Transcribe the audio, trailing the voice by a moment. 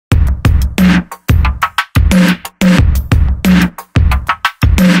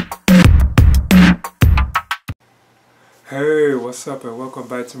what's up, and welcome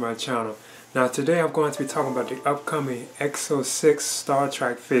back to my channel. Now today I'm going to be talking about the upcoming EXO-6 Star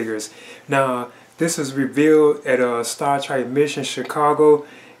Trek figures. Now this was revealed at a Star Trek mission Chicago,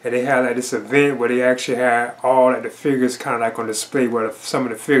 and they had like this event where they actually had all like the figures kind of like on display, where some of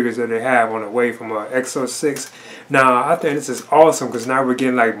the figures that they have on the way from EXO-6. Now I think this is awesome because now we're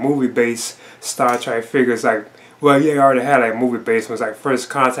getting like movie-based Star Trek figures. Like, well, yeah, they already had like movie-based ones like First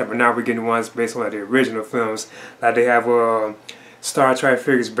Contact, but now we're getting ones based on like the original films. Like they have Star Trek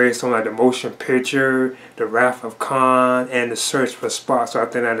figures based on like the motion picture, the Wrath of Khan, and the Search for Spock. So I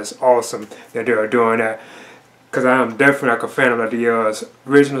think that is awesome that they are doing that. Because I am definitely like a fan of like the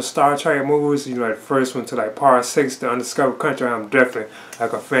original Star Trek movies, you know, like the first one to like Part 6, The Undiscovered Country. I'm definitely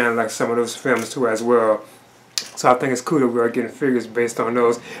like a fan of like some of those films too as well. So I think it's cool that we are getting figures based on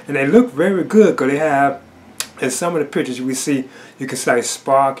those. And they look very good because they have, in some of the pictures we see, you can see like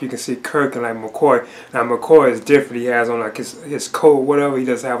Spock, you can see Kirk, and like McCoy. Now McCoy is different. He has on like his coat, whatever. He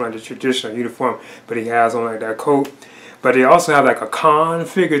doesn't have like the traditional uniform, but he has on like that coat. But they also have like a Khan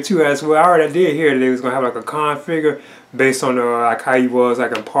figure too as well. I already did hear that they was gonna have like a Khan figure based on like how he was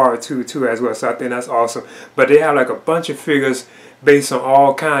like in Part 2 too as well. So I think that's awesome. But they have like a bunch of figures based on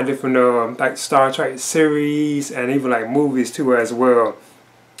all kind of different like Star Trek series and even like movies too as well.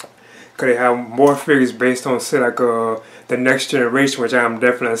 Cause they have more figures based on say like the Next Generation, which I'm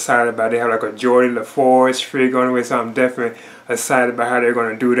definitely excited about. They have like a Geordi LaForge figure on the way, so I'm definitely excited about how they're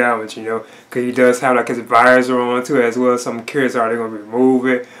gonna do that one, you know. Cause he does have like his visor on too as well, so I'm curious, are they gonna remove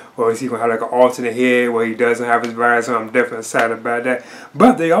it, or is he gonna have like an alternate head where he doesn't have his visor? I'm definitely excited about that.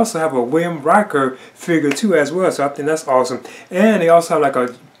 But they also have a William Riker figure too as well, so I think that's awesome. And they also have like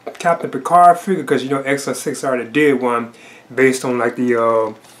a Captain Picard figure, because you know EXO-6 already did one based on like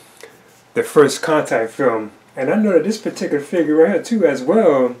the First Contact film. And I know that this particular figure right here too as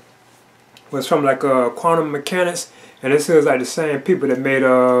well was from like Quantum Mechanics, and this is like the same people that made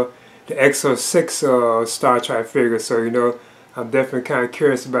the EXO-6 Star Trek figure. So you know, I'm definitely kind of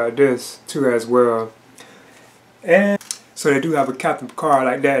curious about this too as well. And so they do have a Captain Picard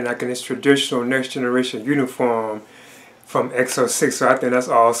like that, like in his traditional Next Generation uniform from EXO-6, so I think that's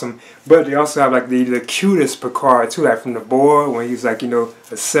awesome. But they also have like the cutest Picard too, like from the board, when he's like, you know,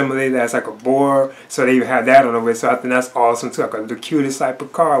 assimilated as like a board. So they even have that on the way, so I think that's awesome too, like the cutest like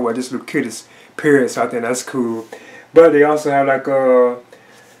Picard, well, just the cutest period, so I think that's cool. But they also have like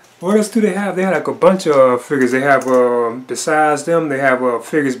what else do they have? They have like a bunch of figures. They have besides them, they have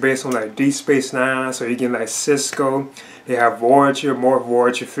figures based on like Deep Space Nine, so you get like Cisco. They have Voyager, more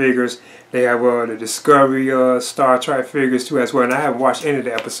Voyager figures. They have the Discovery Star Trek figures too as well. And I haven't watched any of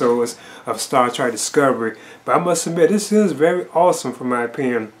the episodes of Star Trek Discovery, but I must admit this is very awesome from my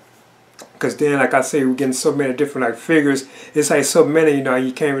opinion. Because then, like I say, we're getting so many different like figures. It's like so many, you know,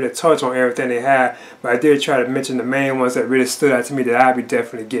 you can't really touch on everything they have. But I did try to mention the main ones that really stood out to me that I'd be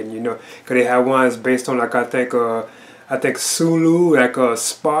definitely getting, you know. Because they have ones based on like I think Sulu, like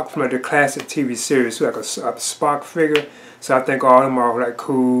Spock from like the classic TV series, so like a Spock figure. So I think all of them are like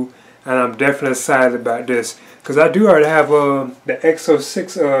cool, and I'm definitely excited about this because I do already have the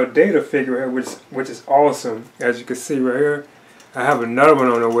EXO-6 Data figure here, which is awesome, as you can see right here. I have another one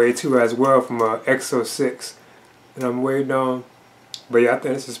on the way too as well from EXO-6 that I'm waiting on. But yeah, I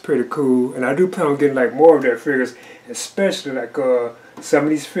think this is pretty cool, and I do plan on getting like more of their figures, especially like some of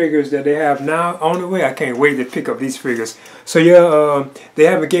these figures that they have now on the way. I can't wait to pick up these figures. So yeah, they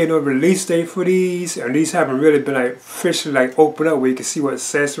haven't given no release date for these, and these haven't really been like officially like opened up where you can see what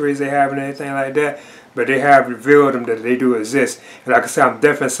accessories they have and anything like that. But they have revealed them that they do exist. And like I said, I'm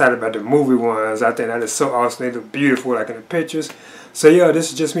definitely excited about the movie ones. I think that is so awesome. They look beautiful like in the pictures. So yeah,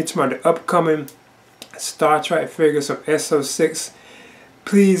 this is just me talking about the upcoming Star Trek figures from EXO-6.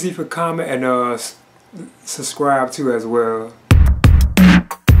 Please leave a comment and subscribe too as well.